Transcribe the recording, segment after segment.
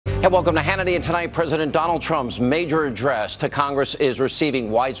Hey, welcome to Hannity. And tonight, President Donald Trump's major address to Congress is receiving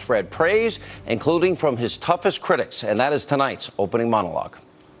widespread praise, including from his toughest critics. And that is tonight's opening monologue.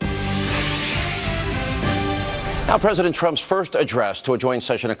 Now, President Trump's first address to a joint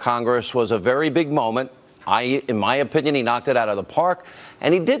session of Congress was a very big moment. In my opinion, he knocked it out of the park,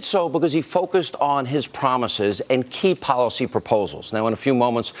 and he did so because he focused on his promises and key policy proposals. Now, in a few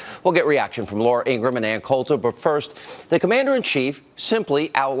moments, we'll get reaction from Laura Ingraham and Ann Coulter, but first, the commander-in-chief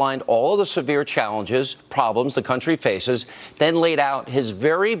simply outlined all of the severe challenges, problems the country faces, then laid out his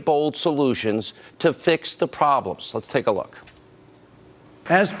very bold solutions to fix the problems. Let's take a look.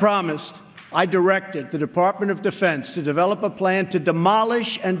 As promised, I directed the Department of Defense to develop a plan to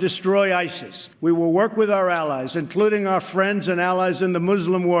demolish and destroy ISIS. We will work with our allies, including our friends and allies in the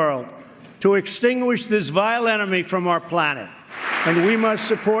Muslim world, to extinguish this vile enemy from our planet. And we must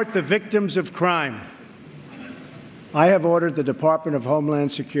support the victims of crime. I have ordered the Department of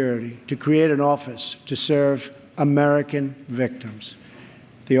Homeland Security to create an office to serve American victims.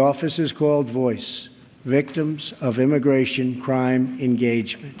 The office is called VOICE. Victims of Immigration Crime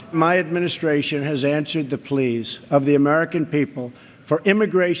Engagement. My administration has answered the pleas of the American people for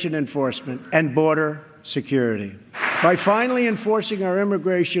immigration enforcement and border security. By finally enforcing our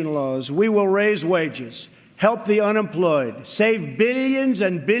immigration laws, we will raise wages, help the unemployed, save billions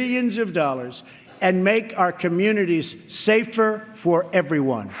and billions of dollars, and make our communities safer for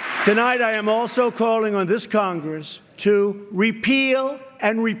everyone. Tonight, I am also calling on this Congress to repeal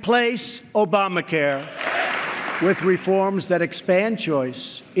and replace Obamacare with reforms that expand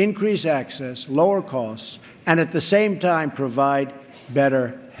choice, increase access, lower costs, and at the same time provide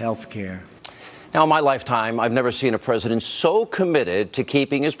better health care. Now, in my lifetime, I've never seen a president so committed to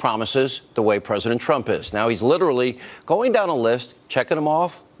keeping his promises the way President Trump is. Now, he's literally going down a list, checking them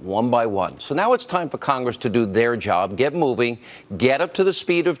off one by one. So now it's time for Congress to do their job, get moving, get up to the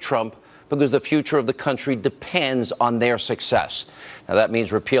speed of Trump, because the future of the country depends on their success. Now, that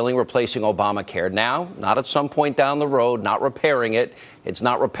means repealing, replacing Obamacare now, not at some point down the road, not repairing it. It's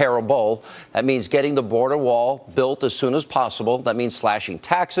not repairable. That means getting the border wall built as soon as possible. That means slashing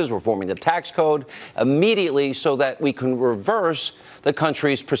taxes, reforming the tax code immediately so that we can reverse the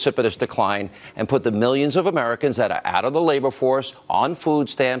country's precipitous decline and put the millions of Americans that are out of the labor force, on food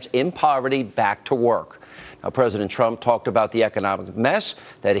stamps, in poverty, back to work. Now, President Trump talked about the economic mess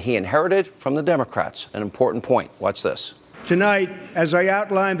that he inherited from the Democrats. An important point. Watch this. Tonight, as I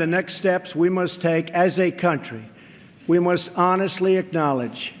outline the next steps we must take as a country, we must honestly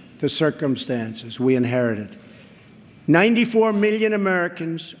acknowledge the circumstances we inherited. 94 million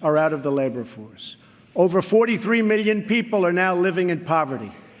Americans are out of the labor force. Over 43 million people are now living in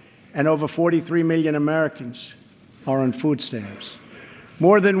poverty, and over 43 million Americans are on food stamps.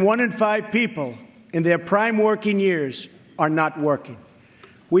 More than 1 in 5 people in their prime working years are not working.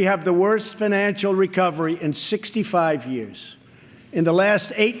 We have the worst financial recovery in 65 years. In the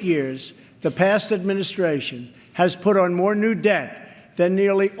last 8 years, the past administration has put on more new debt than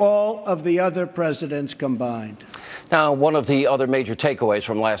nearly all of the other presidents combined. Now, one of the other major takeaways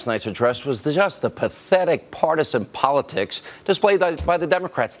from last night's address was just the pathetic partisan politics displayed by the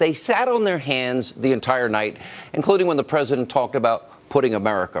Democrats. They sat on their hands the entire night, including when the president talked about putting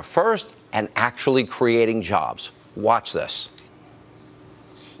America first and actually creating jobs. Watch this.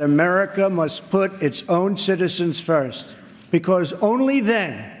 America must put its own citizens first, because only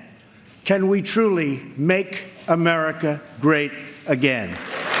then can we truly make America great again.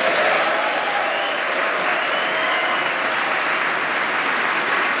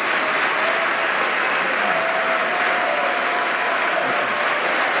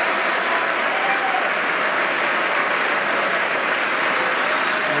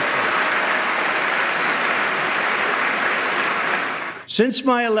 Since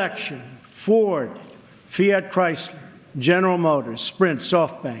my election, Ford, Fiat Chrysler, General Motors, Sprint,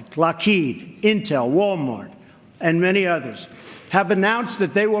 SoftBank, Lockheed, Intel, Walmart, and many others have announced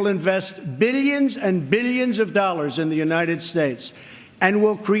that they will invest billions and billions of dollars in the United States and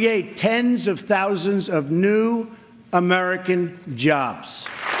will create tens of thousands of new American jobs.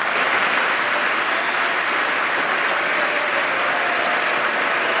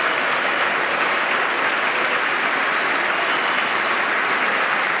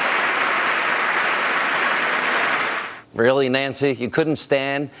 Really, Nancy? You couldn't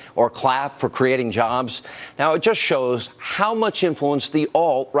stand or clap for creating jobs? Now, it just shows how much influence the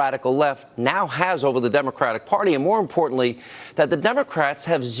alt-radical left now has over the Democratic Party, and more importantly, that the Democrats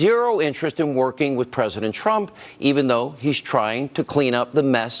have zero interest in working with President Trump, even though he's trying to clean up the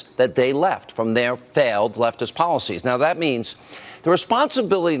mess that they left from their failed leftist policies. Now, that means the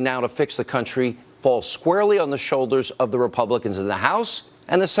responsibility now to fix the country falls squarely on the shoulders of the Republicans in the House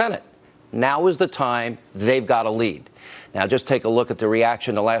and the Senate. Now is the time they've got to lead. Now, just take a look at the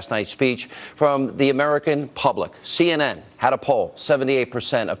reaction to last night's speech from the American public. CNN had a poll.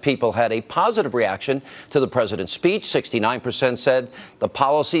 78% of people had a positive reaction to the president's speech. 69% said the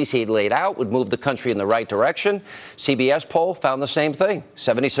policies he laid out would move the country in the right direction. CBS poll found the same thing.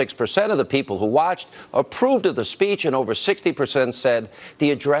 76% of the people who watched approved of the speech, and over 60% said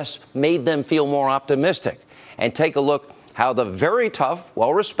the address made them feel more optimistic. And take a look how the very tough,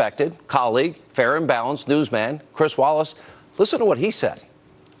 well-respected colleague, fair and balanced newsman, Chris Wallace, listen to what he said.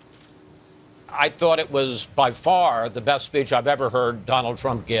 I thought it was by far the best speech I've ever heard Donald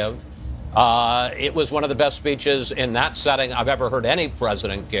Trump give. It was one of the best speeches in that setting I've ever heard any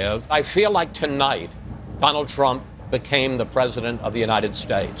president give. I feel like tonight Donald Trump became the president of the United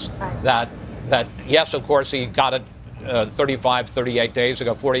States. That yes, of course, he got it 35, 38 days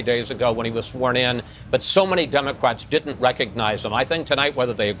ago, 40 days ago when he was sworn in, but so many Democrats didn't recognize him. I think tonight,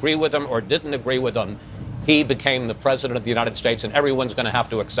 whether they agree with him or didn't agree with him, he became the president of the United States, and everyone's going to have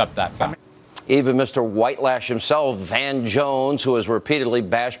to accept that fact. Even Mr. Whitelash himself, Van Jones, who has repeatedly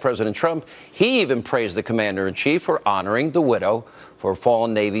bashed President Trump, he even praised the commander-in-chief for honoring the widow for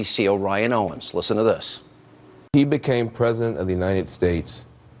fallen Navy SEAL Ryan Owens. Listen to this. He became president of the United States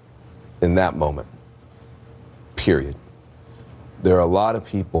in that moment. Period. There are a lot of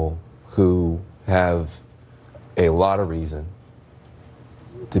people who have a lot of reason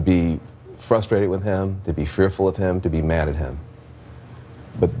to be frustrated with him, to be fearful of him, to be mad at him.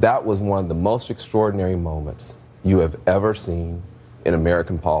 But that was one of the most extraordinary moments you have ever seen in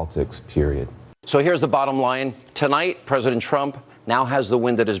American politics, period. So here's the bottom line. Tonight, President Trump now has the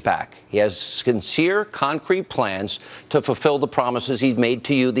wind at his back. He has sincere, concrete plans to fulfill the promises he's made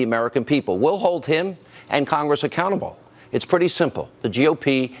to you, the American people. We'll hold him and Congress accountable. It's pretty simple. The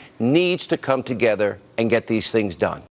GOP needs to come together and get these things done.